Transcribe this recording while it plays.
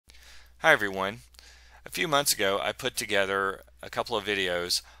Hi everyone. A few months ago I put together a couple of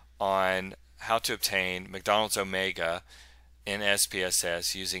videos on how to obtain McDonald's Omega in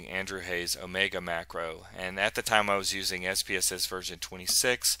SPSS using Andrew Hayes Omega macro, and at the time I was using SPSS version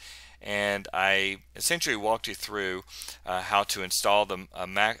 26, and I essentially walked you through how to install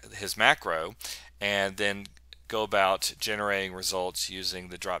his macro and then go about generating results using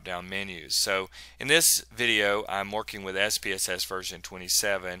the drop-down menus. So in this video I'm working with SPSS version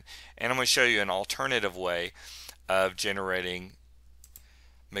 27, and I'm going to show you an alternative way of generating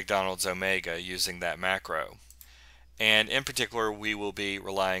McDonald's Omega using that macro. And in particular we will be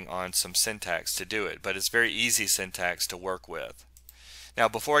relying on some syntax to do it, but it's very easy syntax to work with. Now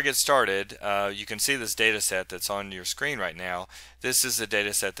before I get started, you can see this data set that's on your screen right now. This is the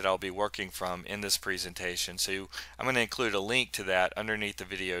data set that I'll be working from in this presentation, so I'm going to include a link to that underneath the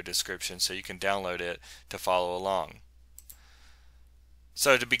video description so you can download it to follow along.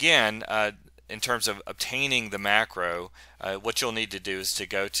 So to begin, in terms of obtaining the macro, what you'll need to do is to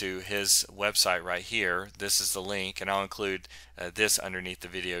go to his website right here. This is the link, and I'll include this underneath the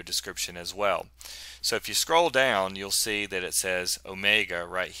video description as well. So if you scroll down, you'll see that it says Omega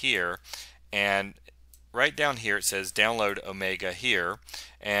right here, and right down here it says download Omega here,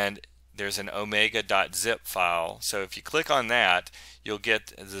 and there's an omega.zip file. So if you click on that, you'll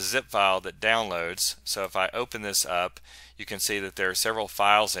get the zip file that downloads. So if I open this up, you can see that there are several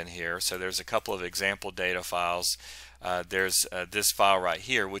files in here. So there's a couple of example data files. There's this file right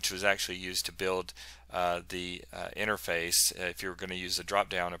here, which was actually used to build the interface if you were going to use a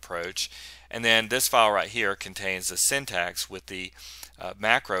drop-down approach. And then this file right here contains the syntax with the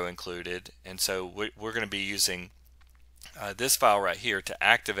macro included. And so we're going to be using this file right here to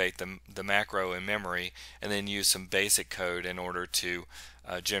activate the macro in memory and then use some basic code in order to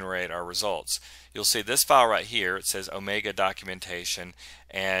generate our results. You'll see this file right here, it says Omega documentation,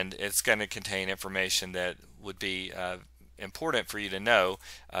 and it's going to contain information that would be important for you to know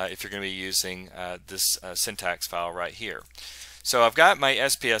if you're going to be using this syntax file right here. So I've got my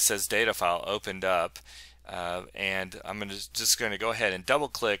SPSS data file opened up, and I'm just going to go ahead and double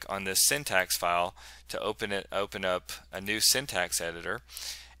click on this syntax file to open up a new syntax editor,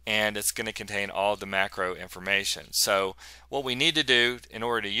 and it's going to contain all the macro information. So what we need to do in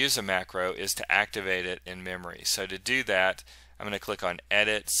order to use a macro is to activate it in memory. So to do that, I'm going to click on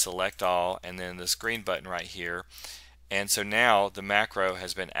Edit, Select All, and then this green button right here. And so now the macro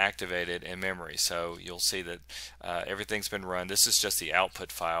has been activated in memory. So you'll see that everything's been run. This is just the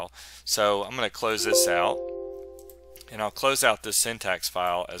output file. So I'm going to close this out, and I'll close out this syntax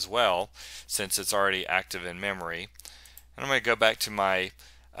file as well since it's already active in memory. And I'm going to go back to my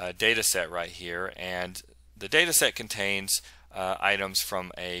data set right here, and the data set contains items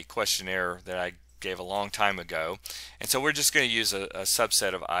from a questionnaire that I gave a long time ago, and so we're just going to use a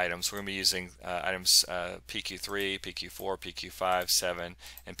subset of items. We're going to be using items PQ3, PQ4, PQ5, 7,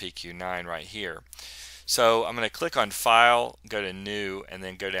 and PQ9 right here. So I'm going to click on File, go to New, and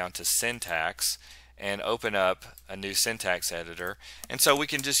then go down to Syntax and open up a new syntax editor. And so we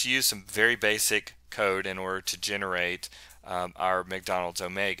can just use some very basic code in order to generate our McDonald's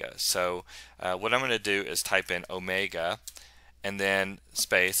Omega. So what I'm going to do is type in Omega and then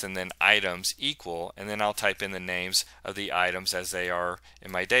space and then items equal, and then I'll type in the names of the items as they are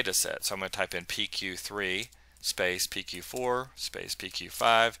in my data set. So I'm going to type in PQ3 space PQ4 space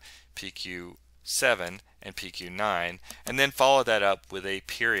PQ5 PQ7 and PQ9, and then follow that up with a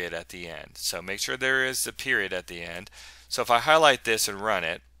period at the end. So make sure there is a period at the end. So if I highlight this and run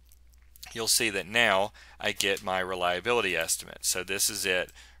it, you'll see that now I get my reliability estimate. So this is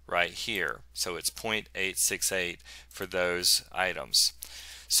it right here. So it's 0.868 for those items.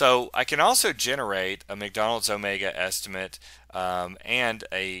 So I can also generate a McDonald's Omega estimate and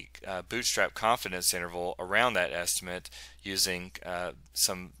a bootstrap confidence interval around that estimate using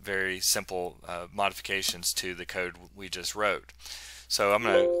some very simple modifications to the code we just wrote. So I'm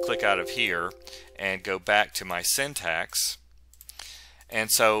going to click out of here and go back to my syntax. And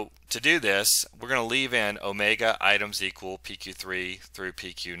so to do this, we're going to leave in Omega items equal PQ3 through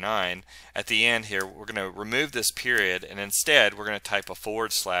PQ9. At the end here, we're going to remove this period, and instead we're going to type a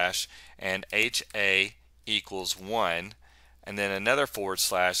 / and HA equals 1, and then another /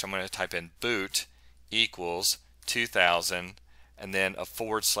 I'm going to type in boot equals 2000, and then a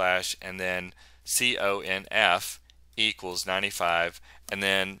 / and then CONF equals 95, and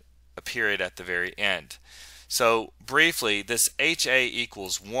then a period at the very end. So briefly, this HA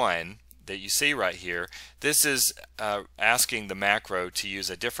equals 1 that you see right here, this is asking the macro to use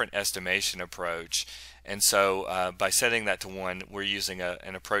a different estimation approach, And so by setting that to 1, we're using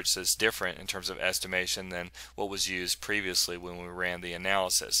an approach that's different in terms of estimation than what was used previously when we ran the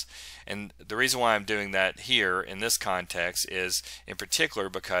analysis. And the reason why I'm doing that here in this context is in particular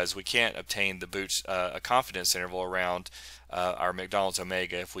because we can't obtain the a confidence interval around our McDonald's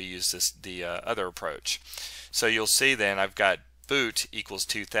omega if we use the other approach. So you'll see then I've got boot equals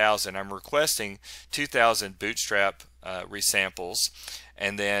 2000. I'm requesting 2000 bootstrap resamples,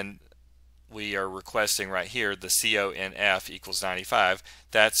 and then we are requesting right here the CONF equals 95.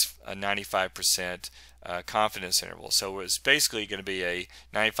 That's a 95% confidence interval. So it's basically going to be a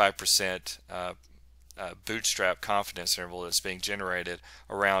 95% bootstrap confidence interval that's being generated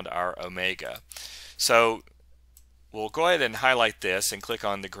around our omega. So we'll go ahead and highlight this and click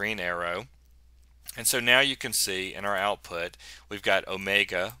on the green arrow. And so now you can see in our output we've got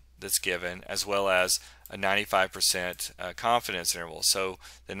omega that's given, as well as a 95% confidence interval. So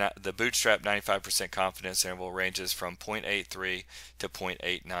the bootstrap 95% confidence interval ranges from 0.83 to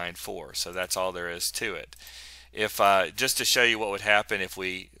 0.894. So that's all there is to it. If just to show you what would happen if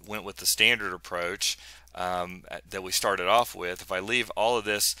we went with the standard approach that we started off with, if I leave all of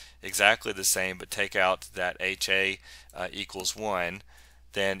this exactly the same but take out that HA equals 1,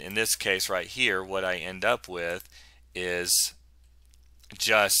 then in this case right here what I end up with is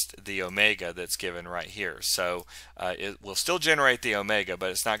just the omega that's given right here. So it will still generate the omega, but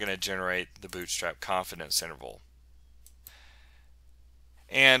it's not going to generate the bootstrap confidence interval.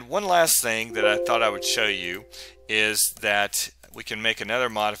 And one last thing that I thought I would show you is that we can make another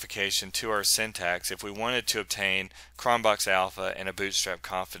modification to our syntax if we wanted to obtain Chromebox alpha and a bootstrap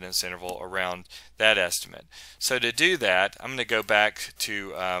confidence interval around that estimate. So to do that, I'm going to go back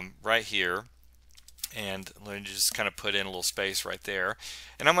to right here, and let me just kind of put in a little space right there,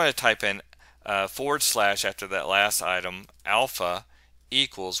 and I'm going to type in / after that last item, alpha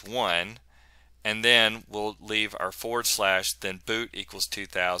equals 1, and then we'll leave our / then boot equals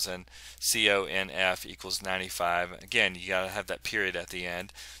 2000, CONF equals 95. Again, you got to have that period at the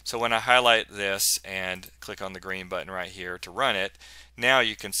end. So when I highlight this and click on the green button right here to run it, now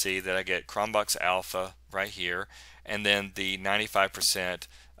you can see that I get Chromebox alpha right here, and then the 95%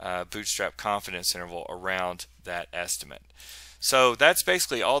 bootstrap confidence interval around that estimate. So that's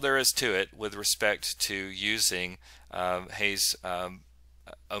basically all there is to it with respect to using Hayes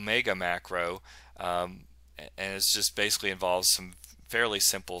omega macro, and it just basically involves some fairly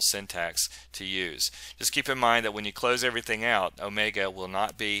simple syntax to use. Just keep in mind that when you close everything out, omega will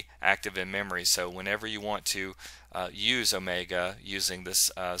not be active in memory, so whenever you want to use omega using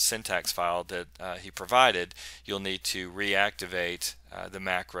this syntax file that he provided, you'll need to reactivate the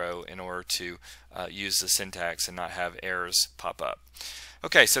macro in order to use the syntax and not have errors pop up.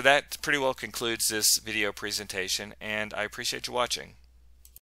 Okay, so that pretty well concludes this video presentation, and I appreciate you watching.